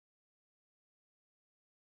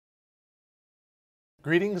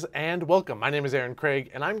Greetings and welcome. My name is Aaron Craig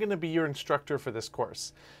and I'm going to be your instructor for this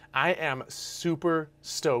course. I am super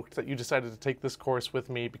stoked that you decided to take this course with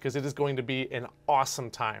me because it is going to be an awesome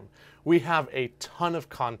time. We have a ton of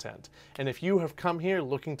content, and if you have come here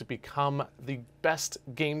looking to become the best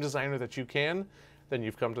game designer that you can, then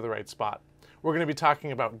you've come to the right spot. We're going to be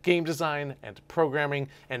talking about game design and programming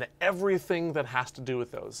and everything that has to do with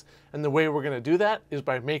those. And the way we're going to do that is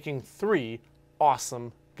by making 3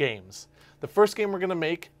 awesome games. The first game we're going to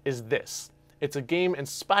make is this. It's a game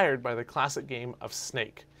inspired by the classic game of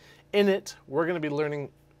Snake. In it, we're going to be learning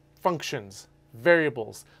functions,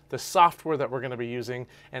 variables, the software that we're going to be using,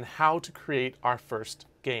 and how to create our first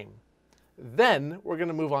game. Then we're going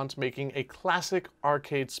to move on to making a classic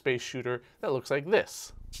arcade space shooter that looks like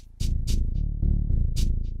this.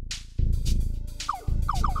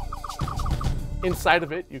 Inside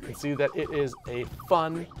of it, you can see that it is a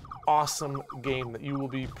fun, awesome game that you will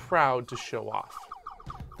be proud to show off.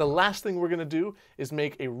 The last thing we're going to do is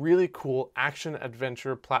make a really cool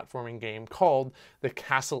action-adventure platforming game called The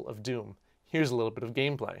Castle of Doom. Here's a little bit of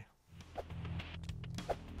gameplay.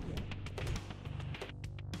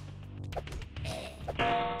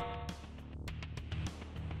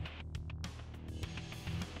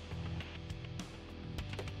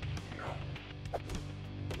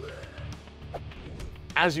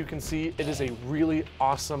 As you can see, it is a really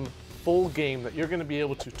awesome full game that you're going to be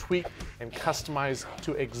able to tweak and customize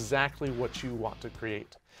to exactly what you want to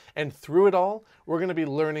create. And through it all, we're going to be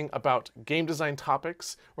learning about game design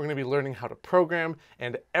topics, we're going to be learning how to program,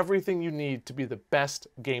 and everything you need to be the best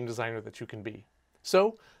game designer that you can be.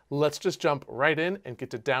 So let's just jump right in and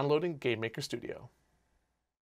get to downloading GameMaker Studio.